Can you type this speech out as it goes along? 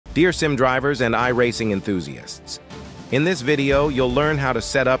Dear sim drivers and iRacing enthusiasts, in this video you'll learn how to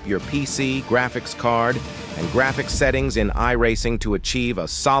set up your PC, graphics card, and graphics settings in iRacing to achieve a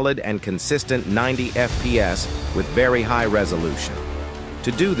solid and consistent 90 FPS with very high resolution.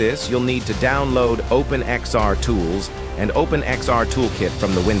 To do this, you'll need to download OpenXR Tools and OpenXR Toolkit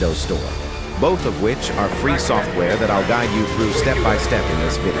from the Windows Store, both of which are free software that I'll guide you through step by step in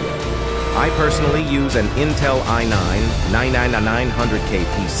this video. I personally use an Intel i9 9900K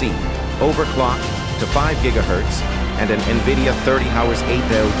PC, overclocked to 5 GHz, and an NVIDIA 30Hz 80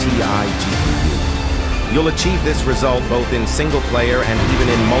 Ti GPU. You'll achieve this result both in single player and even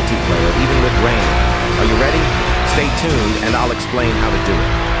in multiplayer, even with rain. Are you ready? Stay tuned and I'll explain how to do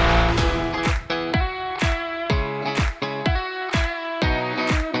it.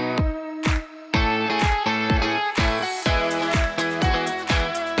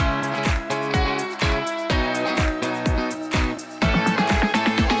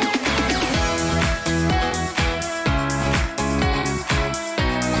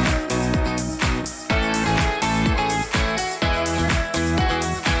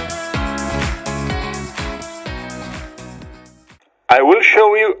 I will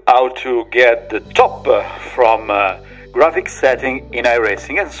show you how to get the top from graphics setting in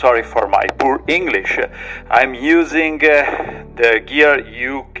iRacing, and sorry for my poor English. I'm using the gear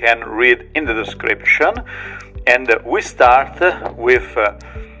you can read in the description, and we start with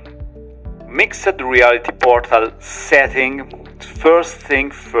mixed reality portal setting. First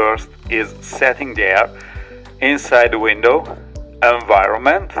thing first is setting there inside the window,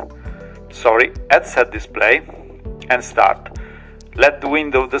 environment, headset display, and start. Let the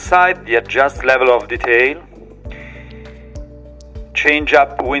window decide the adjust level of detail, change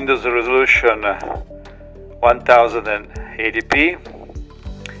up Windows resolution 1080p,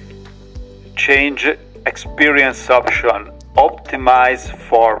 change experience option optimize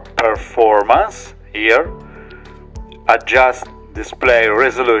for performance here, adjust display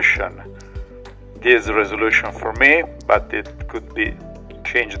resolution. This resolution for me, but it could be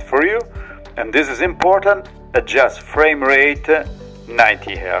changed for you, and this is important, adjust frame rate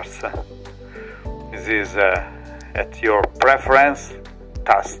 90 Hz. This is at your preference,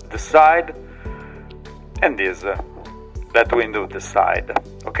 task decide, and this let window decide.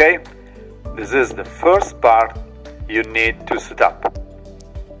 Okay, this is the first part you need to set up.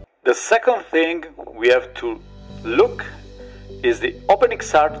 The second thing we have to look is the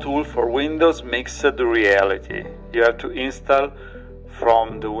OpenXR tool for Windows Mixed Reality. You have to install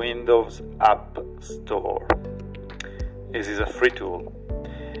from the Windows App Store. This is a free tool.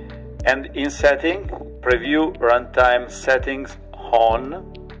 And in setting, preview runtime settings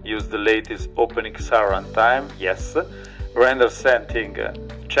on, use the latest OpenXR runtime, yes. Render setting,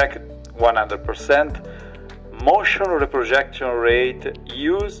 check 100%. Motion reprojection rate,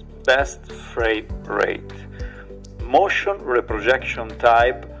 use best frame rate. Motion reprojection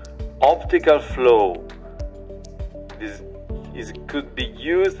type, optical flow. This could be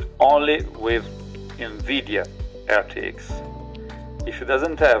used only with NVIDIA RTX. If it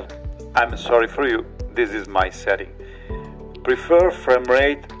doesn't have, I'm sorry for you, this is my setting. Prefer frame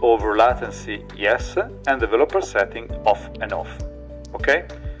rate over latency, yes, and developer setting off and off. Okay?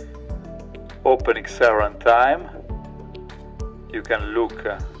 OpenXR runtime, you can look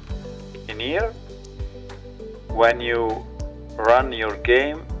in here. When you run your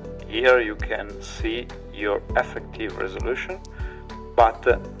game, here you can see your effective resolution, but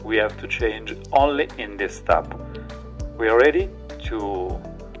we have to change only in this tab. We are ready to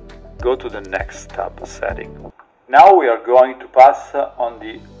go to the next tab, setting. Now we are going to pass on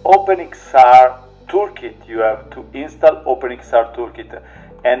the OpenXR Toolkit. You have to install OpenXR Toolkit,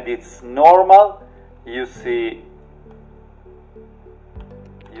 and it's normal. You see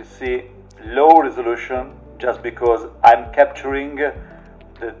low resolution just because I'm capturing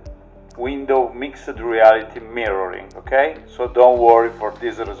the window mixed reality mirroring. Okay, so don't worry for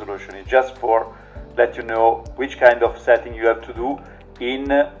this resolution, it's just for let you know which kind of setting you have to do in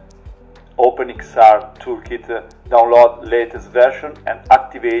OpenXR Toolkit. Download latest version and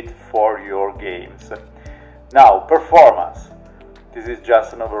activate for your games. Now performance, this is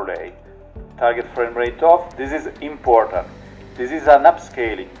just an overlay. Target frame rate off, this is important. This is an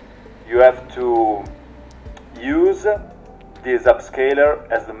upscaling. You have to use this upscaler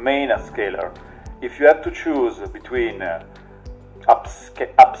as the main upscaler. If you have to choose between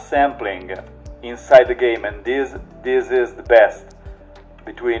upsampling inside the game and this is the best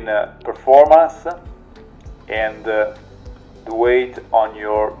between performance and the weight on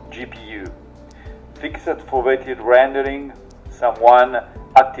your GPU. Fixed foveated rendering, someone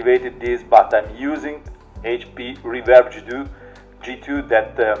activated this, but I'm using HP Reverb G2 G2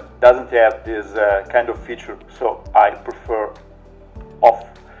 that doesn't have this kind of feature, so I prefer off.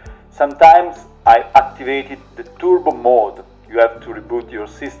 Sometimes I activated the turbo mode. You have to reboot your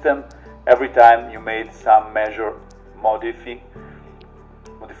system every time you made some major modify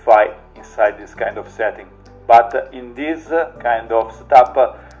inside this kind of setting. But in this kind of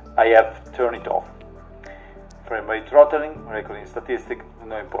setup, I have turned it off. Frame rate throttling, recording statistic,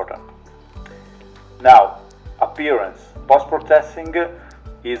 no important. Now, appearance. Post-processing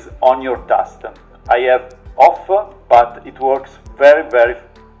is on your task. I have off, but it works very, very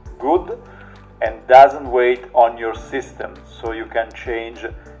good and doesn't wait on your system, so you can change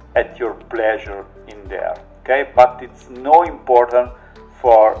at your pleasure in there. Okay, but it's no important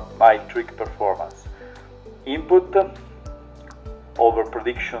for my trick performance. Input over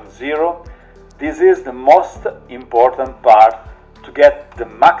prediction 0. This is the most important part to get the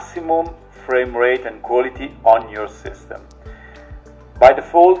maximum frame rate and quality on your system. By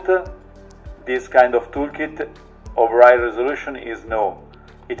default, this kind of toolkit override resolution is no.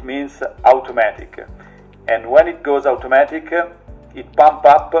 It means automatic, and when it goes automatic, it pump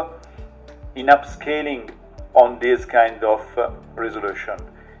up in upscaling on this kind of resolution.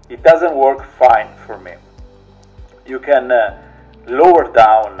 It doesn't work fine for me. You can lower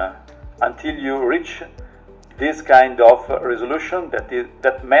down until you reach this kind of resolution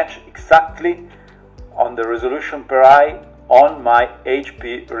that match exactly on the resolution per eye on my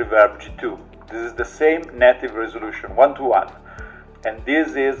HP Reverb G2. This is the same native resolution, 1:1, and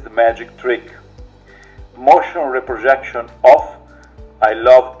this is the magic trick. Motion reprojection off. I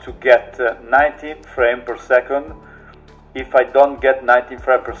love to get 90 frames per second. If I don't get 90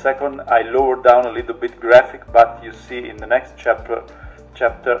 frames per second, I lower down a little bit graphic, but you see in the next chapter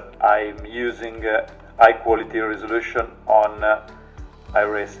I'm using high quality resolution on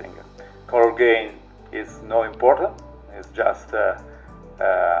iRacing. Color gain is no important, it's just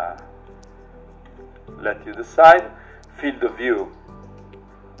let you decide. Field of view,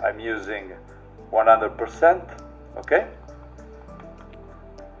 I'm using 100%, okay?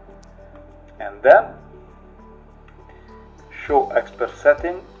 And then show expert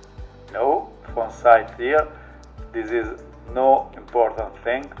setting, no, font size here, this is no important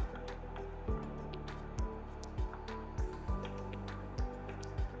thing.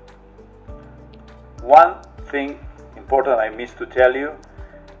 One thing important I missed to tell you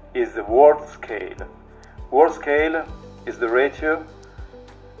is the word scale. Word scale is the ratio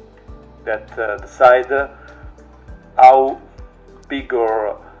that decide how big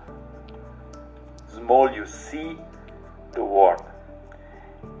or small you see the word,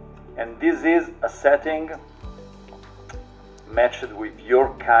 and this is a setting matched with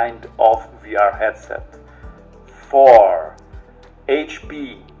your kind of VR headset. For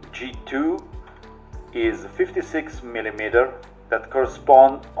HP G2 is 56mm that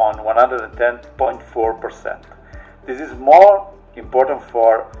correspond on 110.4%. This is more important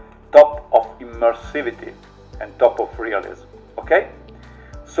for top of immersivity and top of realism. Okay,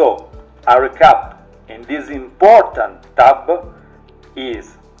 so a recap in this important tab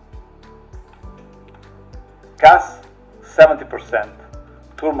is CAS 70%,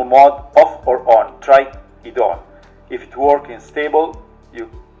 turbo mode off or on, try it on. If it works in stable, you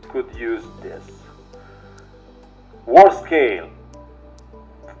could use this. Word scale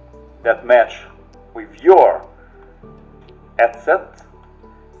that match with your headset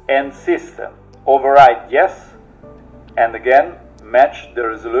and system. Override yes, and again match the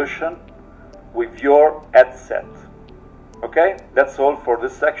resolution with your headset. Okay, that's all for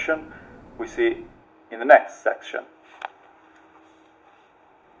this section. We see in the next section.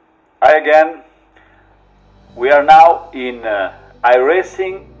 Hi again. We are now in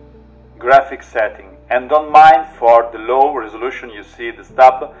iRacing graphic setting, and don't mind for the low resolution you see the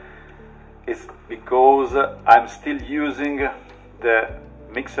stub. It's because I'm still using the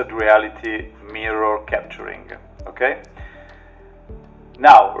mixed reality mirror capturing. Okay.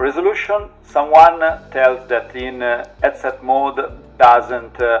 Now, resolution, someone tells that in headset mode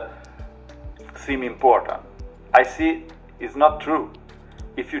doesn't seem important. I see it's not true.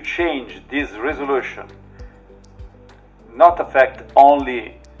 If you change this resolution, not affect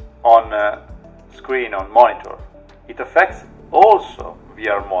only on screen, on monitor, it affects also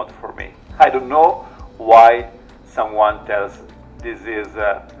VR mode for me. I don't know why someone tells this is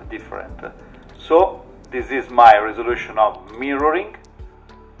different. So, this is my resolution of mirroring.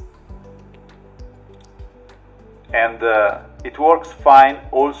 And it works fine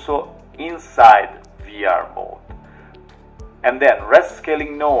also inside VR mode. And then rest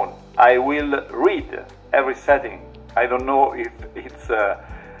scaling known. I will read every setting. I don't know if it's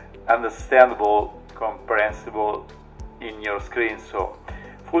understandable, comprehensible in your screen. So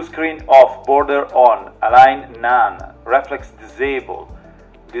full screen off, border on, align none, reflex disable.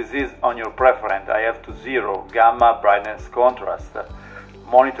 This is on your preference. I have to 0, gamma, brightness, contrast.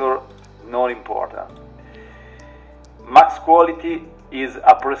 Monitor, not important. Max quality is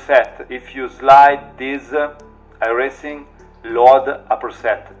a preset. If you slide this iRacing, load a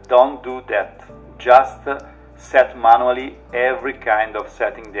preset. Don't do that. Just set manually every kind of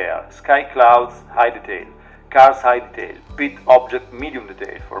setting there. Sky clouds, high detail. Cars, high detail. Pit object, medium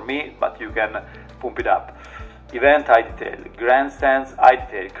detail for me, but you can pump it up. Event, high detail. Grandstands, high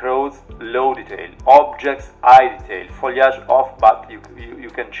detail. Crowds, low detail. Objects, high detail. Foliage off, but you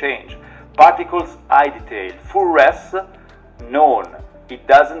can change. Particles, high detail. Full res, none. It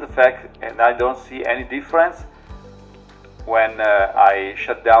doesn't affect, and I don't see any difference when I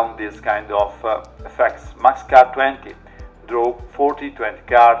shut down this kind of effects. Max car 20, draw 40, 20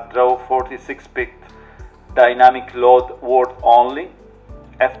 car, draw 46 pit, dynamic load word only,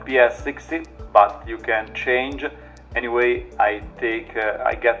 FPS 60, but you can change. Anyway, I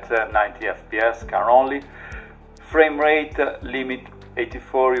get 90 FPS car only. Frame rate limit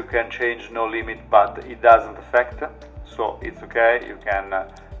 84, you can change no limit, but it doesn't affect, so it's okay. You can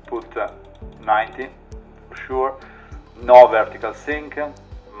put 90 for sure. No vertical sync,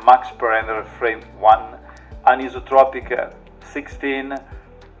 max per render frame 1, anisotropic 16,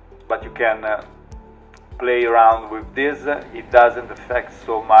 but you can play around with this. It doesn't affect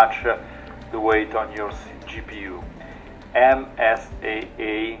so much the weight on your GPU.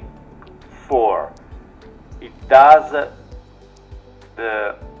 MSAA 4, it does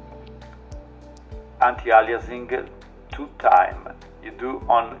the anti-aliasing 2 times. You do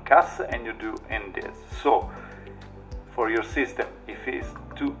on CAS and you do in this. So for your system, if it's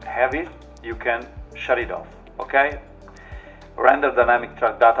too heavy, you can shut it off, okay? Render dynamic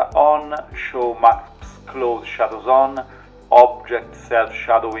track data on, show maps close shadows on, object self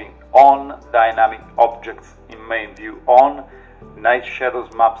shadowing on, dynamic objects in main view on, night shadows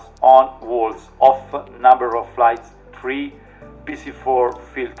maps on, walls off, number of lights 3, PC4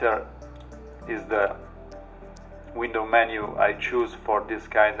 filter is the window menu I choose for this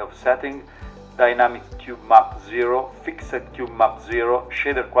kind of setting. Dynamic tube map 0, fixed tube map 0,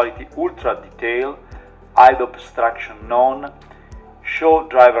 shader quality ultra detail, hide obstruction none, show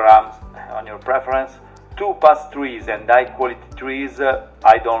driver arms on your preference, 2 pass trees and high quality trees.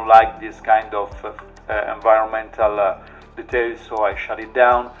 I don't like this kind of environmental details, so I shut it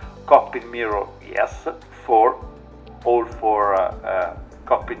down. Cockpit mirror, yes, all for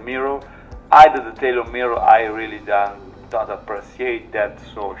cockpit mirror. Hide the detail on mirror, I really don't appreciate that,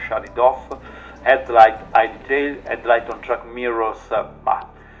 so shut it off. Headlight high detail, headlight on track mirrors,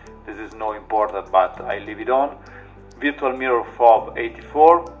 this is no important, but I leave it on. Virtual mirror fob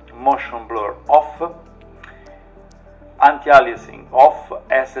 84, motion blur off, anti-aliasing off,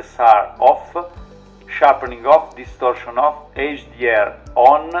 SSR off, sharpening off, distortion off, HDR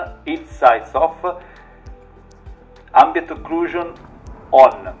on, each sides off, ambient occlusion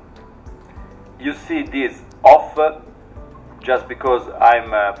on. You see this off just because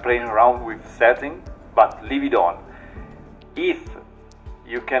I'm playing around with setting, but leave it on. If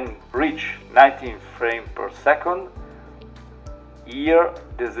you can reach 19 frames per second, here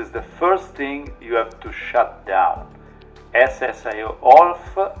this is the first thing you have to shut down. SSIO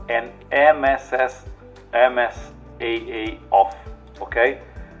off and MSAA off, okay?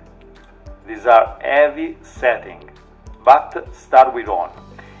 These are heavy settings, but start with on.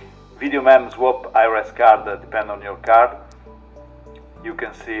 Video mem swap iRes card depend on your card. You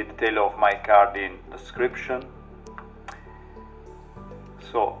can see detail of my card in description.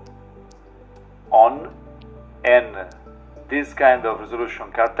 So on, and this kind of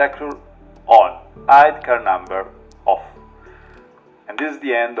resolution card texture on, hide car number off. And this is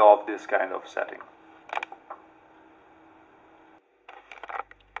the end of this kind of setting.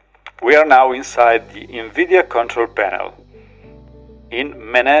 We are now inside the NVIDIA control panel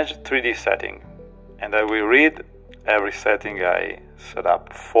in Manage 3D setting, and I will read every setting I set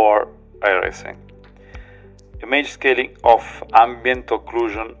up for iRacing. Image scaling off, ambient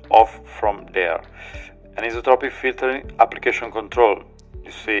occlusion off from there. Anisotropic filtering, application control.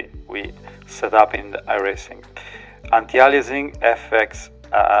 You see, we set up in the iRacing. Anti-aliasing FX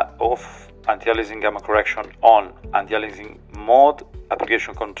off, anti-aliasing gamma correction on, anti-aliasing mode,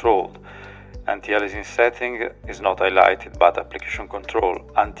 application controlled. Anti-aliasing setting is not highlighted, but application control.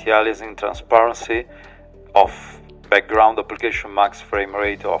 Anti-aliasing transparency off, background application max frame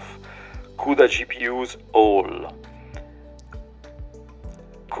rate off. CUDA GPUs all.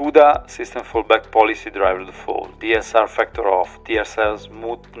 CUDA system fallback policy driver default. DSR factor off, DSR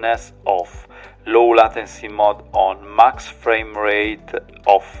smoothness off, low latency mode on, max frame rate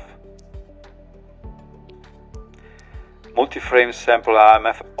off, multi-frame sample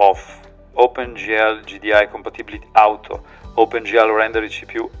IMF off, OpenGL GDI compatibility auto, OpenGL render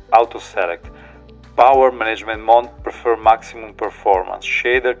CPU auto select, power management mode prefer maximum performance,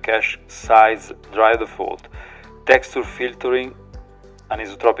 shader cache size dry default, texture filtering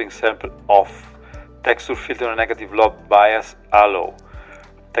anisotropic sample off, texture filtering negative lob bias allow,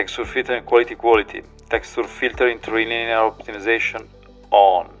 texture filtering quality, texture filtering trilinear optimization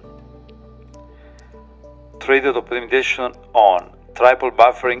on, threaded optimization on, triple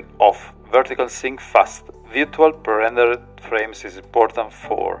buffering off, vertical sync fast, virtual per rendered frames is important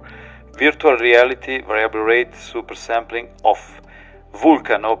for, virtual reality variable rate super sampling off,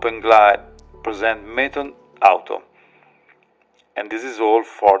 Vulkan open glide present method auto. And this is all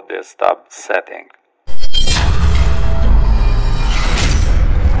for the stub setting.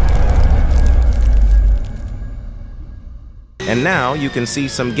 And now you can see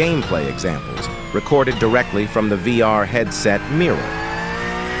some gameplay examples, recorded directly from the VR headset mirror.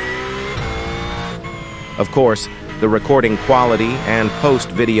 Of course, the recording quality and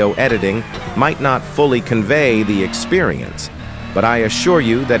post-video editing might not fully convey the experience, but I assure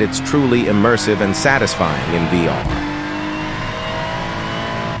you that it's truly immersive and satisfying in VR.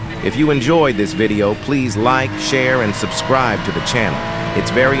 If you enjoyed this video, please like, share, and subscribe to the channel. It's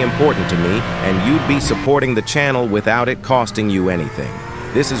very important to me, and you'd be supporting the channel without it costing you anything.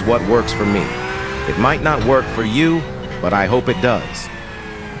 This is what works for me. It might not work for you, but I hope it does.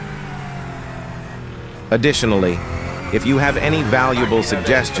 Additionally, if you have any valuable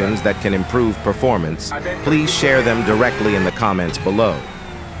suggestions that can improve performance, please share them directly in the comments below.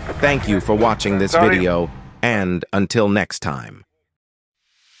 Thank you for watching this video, and until next time.